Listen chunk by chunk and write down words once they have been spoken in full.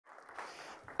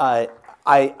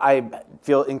I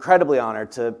feel incredibly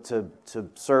honored to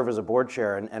serve as a board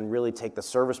chair and really take the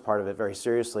service part of it very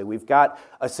seriously. We've got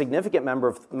a significant number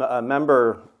of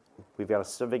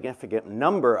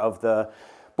the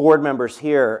board members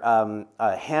here.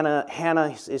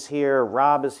 Hannah is here.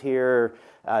 Rob is here.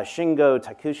 Shingo,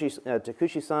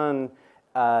 Takushi-san,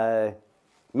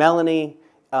 Melanie.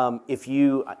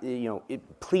 If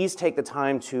please take the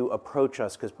time to approach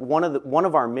us, because one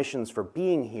of our missions for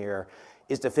being here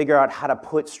is to figure out how to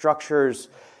put structures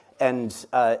and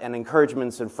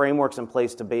encouragements and frameworks in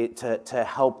place to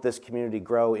help this community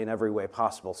grow in every way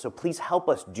possible. So please help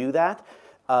us do that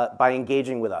by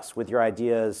engaging with us, with your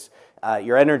ideas,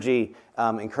 your energy,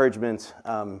 encouragement,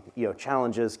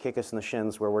 challenges, kick us in the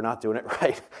shins where we're not doing it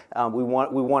right. We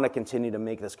want to continue to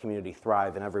make this community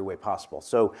thrive in every way possible.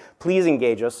 So please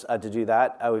engage us to do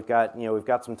that. We've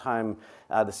got some time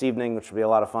this evening, which will be a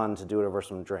lot of fun to do it over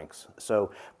some drinks.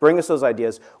 So bring us those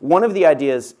ideas. One of the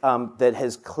ideas that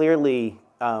has clearly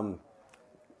come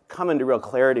into real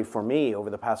clarity for me over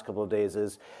the past couple of days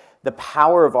is the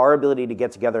power of our ability to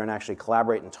get together and actually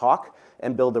collaborate and talk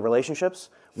and build the relationships.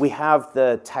 We have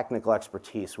the technical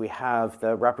expertise. We have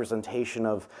the representation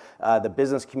of the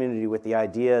business community with the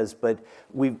ideas, but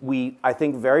we I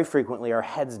think very frequently are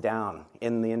heads down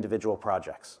in the individual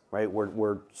projects, right?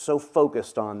 We're so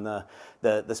focused on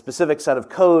the specific set of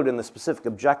code and the specific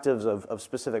objectives of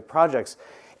specific projects.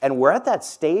 And we're at that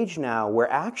stage now where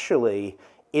actually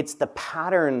it's the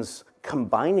patterns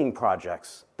combining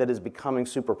projects that is becoming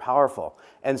super powerful.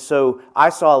 And so I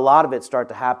saw a lot of it start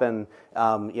to happen.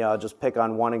 I'll just pick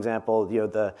on one example,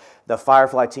 the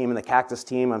Firefly team and the Cactus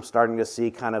team. I'm starting to see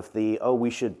kind of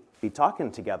we should be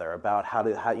talking together about how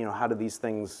do these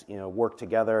things work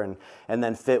together and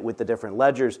then fit with the different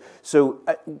ledgers. So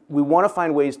we want to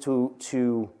find ways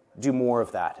to do more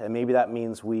of that, and maybe that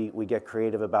means we get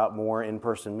creative about more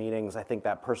in-person meetings. I think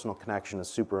that personal connection is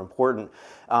super important.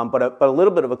 But a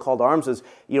little bit of a call to arms is,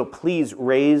 please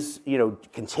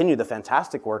continue the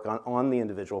fantastic work on the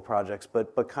individual projects,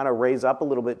 but kind of raise up a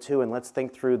little bit too, and let's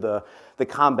think through the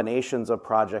combinations of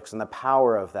projects and the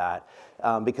power of that.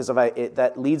 Because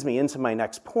that leads me into my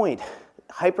next point.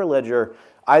 Hyperledger,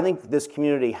 I think this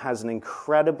community has an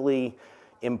incredibly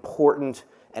important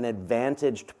and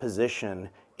advantaged position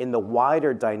in the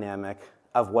wider dynamic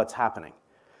of what's happening.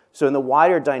 So in the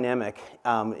wider dynamic,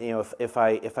 if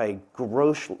I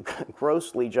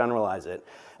grossly generalize it,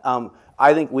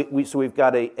 I think we've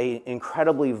got a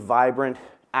incredibly vibrant,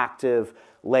 active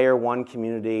layer one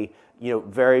community.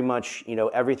 Very much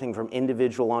everything from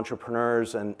individual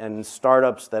entrepreneurs and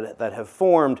startups that have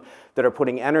formed that are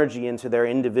putting energy into their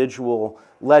individual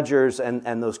ledgers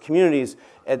and those communities.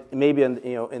 Maybe at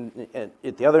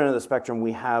the other end of the spectrum,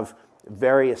 we have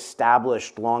very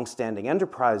established, long-standing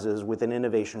enterprises with an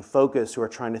innovation focus who are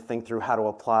trying to think through how to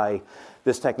apply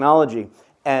this technology.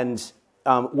 And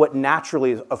what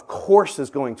naturally, of course,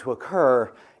 is going to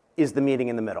occur is the meeting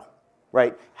in the middle,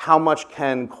 right? How much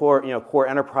can core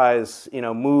enterprise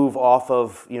move off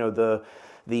of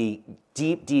the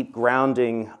deep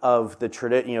grounding of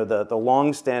the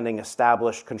long-standing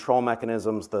established control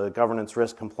mechanisms, the governance,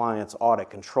 risk, compliance,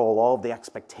 audit, control, all of the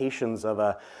expectations of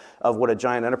what a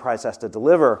giant enterprise has to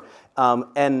deliver,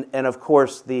 and of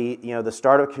course the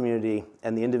startup community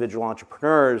and the individual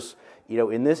entrepreneurs,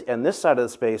 in this side of the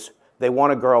space, they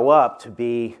want to grow up to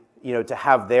be to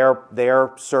have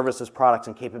their services, products,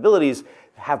 and capabilities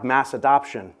have mass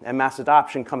adoption, and mass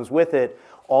adoption comes with it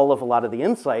a lot of the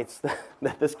insights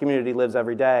that this community lives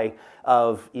every day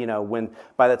of, when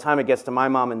by the time it gets to my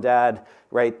mom and dad,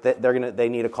 right, they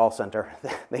need a call center.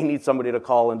 They need somebody to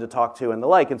call and to talk to and the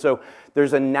like. And so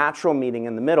there's a natural meeting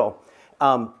in the middle.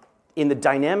 In the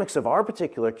dynamics of our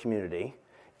particular community,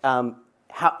 and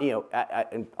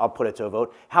I'll put it to a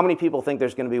vote. How many people think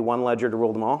there's going to be one ledger to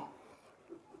rule them all?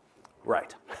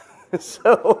 Right.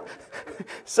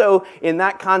 So in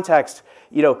that context,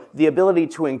 the ability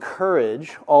to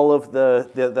encourage all of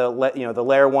the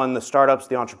layer one, the startups,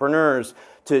 the entrepreneurs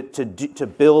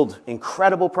to build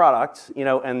incredible products,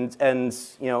 and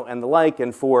the like,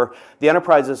 and for the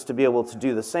enterprises to be able to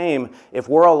do the same. If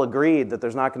we're all agreed that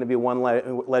there's not going to be one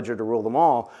ledger to rule them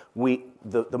all,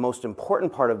 the most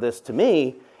important part of this to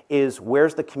me is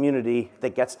where's the community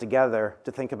that gets together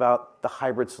to think about the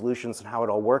hybrid solutions and how it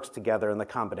all works together and the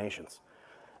combinations.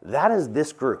 That is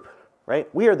this group, right?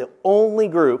 We are the only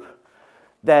group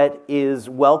that is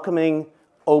welcoming,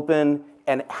 open,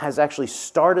 and has actually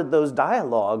started those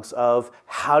dialogues of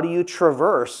how do you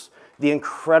traverse the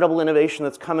incredible innovation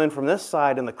that's coming from this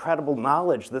side and the credible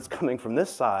knowledge that's coming from this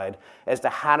side as to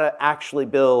how to actually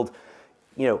build,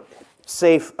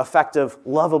 safe, effective,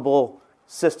 lovable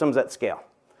systems at scale.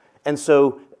 And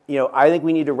so, I think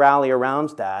we need to rally around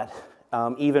that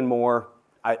even more.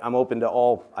 I'm open to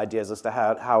all ideas as to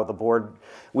how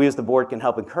we as the board can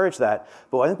help encourage that.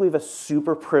 But I think we have a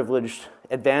super privileged,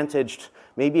 advantaged,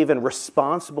 maybe even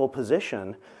responsible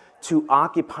position to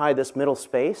occupy this middle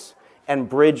space and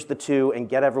bridge the two and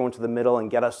get everyone to the middle and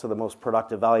get us to the most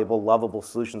productive, valuable, lovable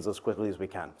solutions as quickly as we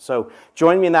can. So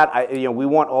join me in that. We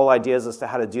want all ideas as to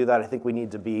how to do that. I think we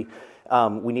need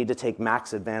to take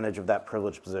max advantage of that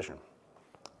privileged position.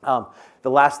 The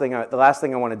last thing I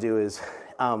want to do is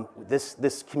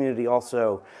this community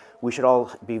also, we should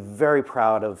all be very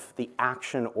proud of the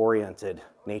action-oriented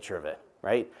nature of it,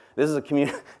 right? This is a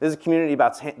community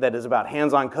that is about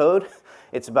hands-on code.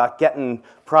 It's about getting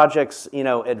projects,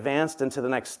 advanced into the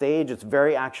next stage. It's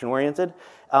very action-oriented.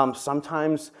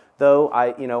 Sometimes, though,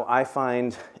 I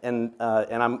find, and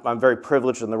I'm very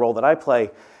privileged in the role that I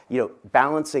play,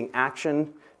 balancing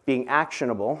action, being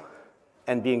actionable,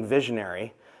 and being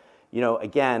visionary.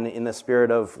 Again, in the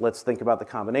spirit of let's think about the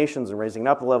combinations and raising it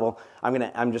up a level,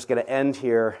 I'm just gonna end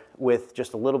here with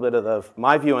just a little bit of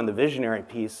my view on the visionary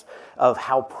piece of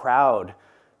how proud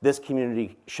this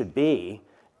community should be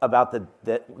about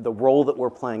the role that we're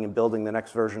playing in building the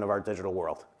next version of our digital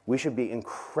world. We should be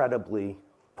incredibly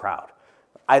proud.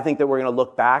 I think that we're gonna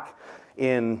look back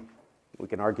we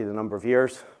can argue the number of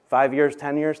years, 5 years,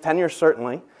 10 years, 10 years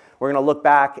certainly. We're gonna look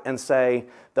back and say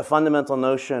the fundamental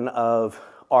notion of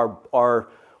our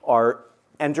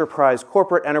enterprise,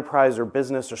 corporate enterprise or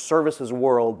business or services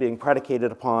world being predicated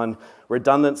upon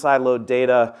redundant siloed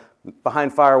data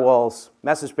behind firewalls,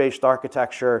 message-based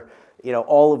architecture,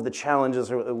 all of the challenges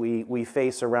that we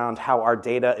face around how our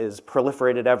data is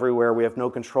proliferated everywhere. We have no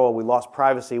control. We lost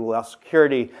privacy. We lost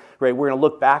security. Right? We're going to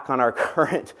look back on our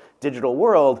current digital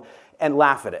world and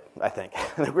laugh at it, I think.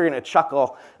 We're going to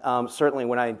chuckle. Certainly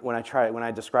when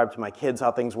I describe to my kids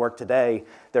how things work today,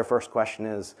 their first question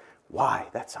is, why?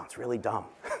 That sounds really dumb.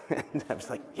 And I was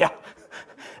like, yeah.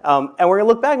 And we're going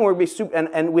to look back and we're going to be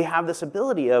and we have this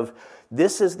ability of,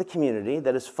 this is the community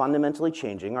that is fundamentally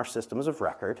changing our systems of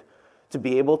record to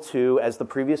be able to, as the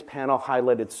previous panel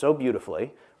highlighted so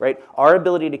beautifully, right, our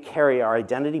ability to carry our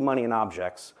identity, money, and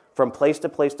objects from place to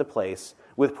place to place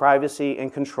with privacy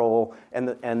and control and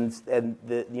the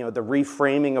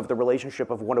reframing of the relationship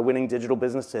of what a winning digital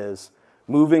business is,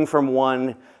 moving from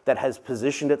one that has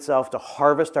positioned itself to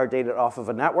harvest our data off of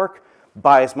a network,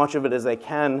 buy as much of it as they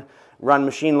can, run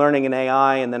machine learning and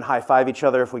AI, and then high-five each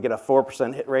other if we get a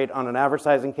 4% hit rate on an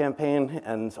advertising campaign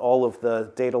and all of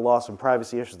the data loss and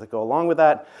privacy issues that go along with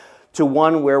that, to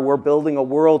one where we're building a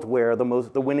world where the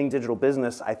winning digital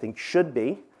business, I think, should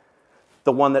be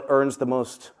the one that earns the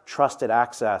most trusted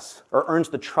access, or earns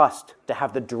the trust to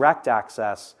have the direct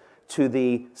access to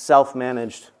the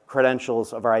self-managed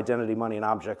credentials of our identity, money, and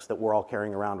objects that we're all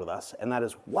carrying around with us. And that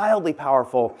is wildly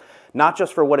powerful, not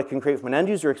just for what it can create from an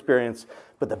end-user experience,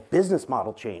 but the business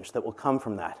model change that will come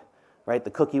from that, right? The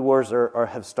cookie wars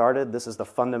have started. This is the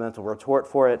fundamental retort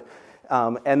for it.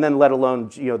 And then let alone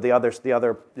the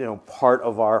other part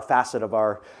of our facet of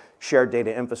our shared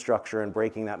data infrastructure and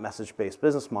breaking that message-based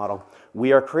business model.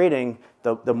 We are creating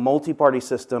the multi-party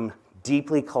system,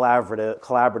 deeply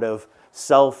collaborative,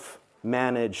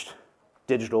 self-managed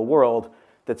digital world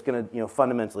that's going to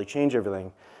fundamentally change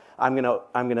everything. I'm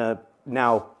gonna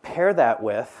now pair that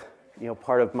with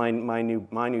part of my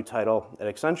new title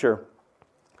at Accenture.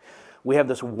 We have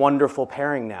this wonderful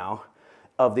pairing now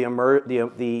of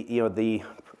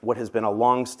what has been a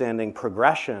long-standing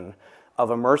progression of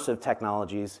immersive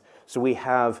technologies. So we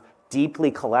have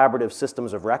deeply collaborative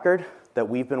systems of record that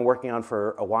we've been working on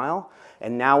for a while,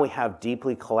 and now we have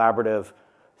deeply collaborative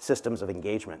systems of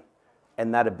engagement.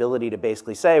 And that ability to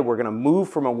basically say we're going to move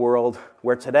from a world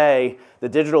where today, the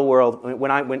digital world,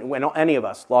 when any of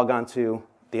us log on to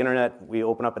the internet, we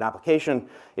open up an application,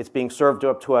 it's being served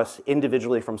up to us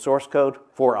individually from source code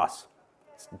for us.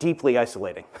 It's deeply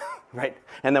isolating, right?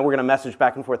 And then we're going to message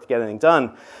back and forth to get anything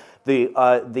done.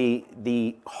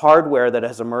 The hardware that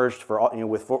has emerged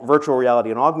with virtual reality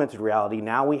and augmented reality,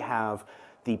 now we have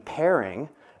the pairing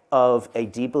of a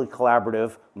deeply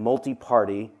collaborative,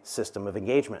 multi-party system of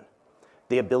engagement.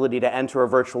 The ability to enter a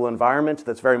virtual environment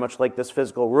that's very much like this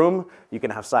physical room. You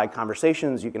can have side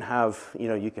conversations, you can have,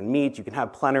 you can meet, you can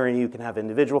have plenary, you can have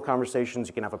individual conversations,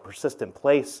 you can have a persistent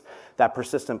place. That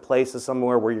persistent place is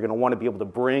somewhere where you're going to want to be able to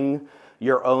bring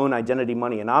your own identity,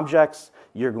 money, and objects.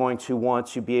 You're going to want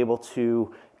to be able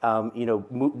to,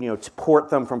 to port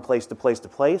them from place to place to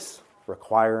place,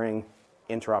 requiring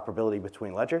interoperability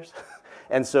between ledgers.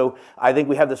 And so I think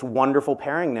we have this wonderful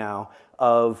pairing now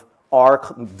of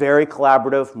our very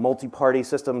collaborative multi-party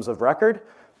systems of record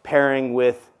pairing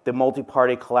with the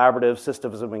multi-party collaborative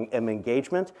systems of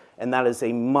engagement, and that is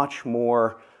a much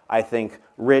more, I think,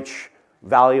 rich,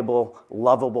 valuable,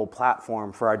 lovable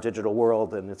platform for our digital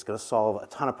world, and it's going to solve a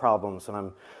ton of problems, and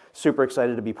I'm super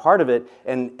excited to be part of it,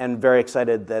 and very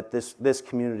excited that this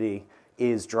community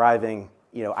is driving,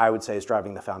 I would say is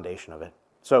driving the foundation of it.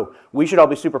 So we should all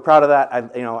be super proud of that.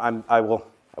 I will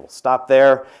stop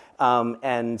there,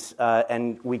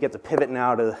 and we get to pivot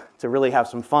now to really have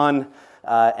some fun,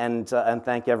 and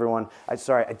thank everyone.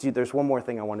 There's one more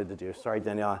thing I wanted to do. Sorry,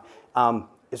 Daniela.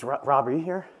 Is Rob, are you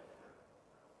here?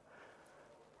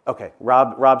 Okay,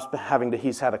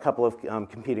 he's had a couple of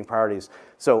competing priorities.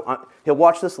 So he'll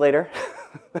watch this later.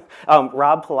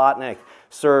 Rob Palatnik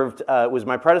was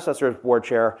my predecessor as board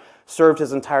chair, served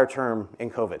his entire term in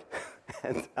COVID.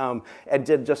 And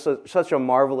did just such a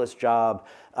marvelous job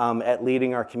at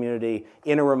leading our community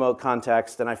in a remote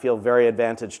context, and I feel very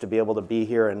advantaged to be able to be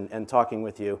here and talking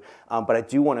with you. But I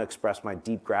do want to express my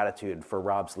deep gratitude for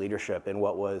Rob's leadership in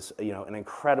what was an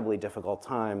incredibly difficult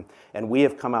time, and we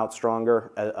have come out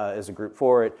stronger as a group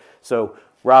for it. So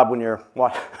Rob, when you're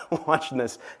watching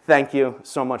this, thank you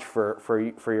so much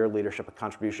for your leadership and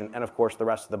contribution, and of course the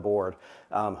rest of the board,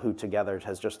 who together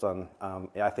has just done,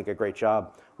 I think, a great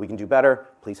job. We can do better.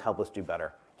 Please help us do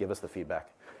better. Give us the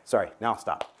feedback. Sorry, now I'll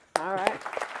stop. All right.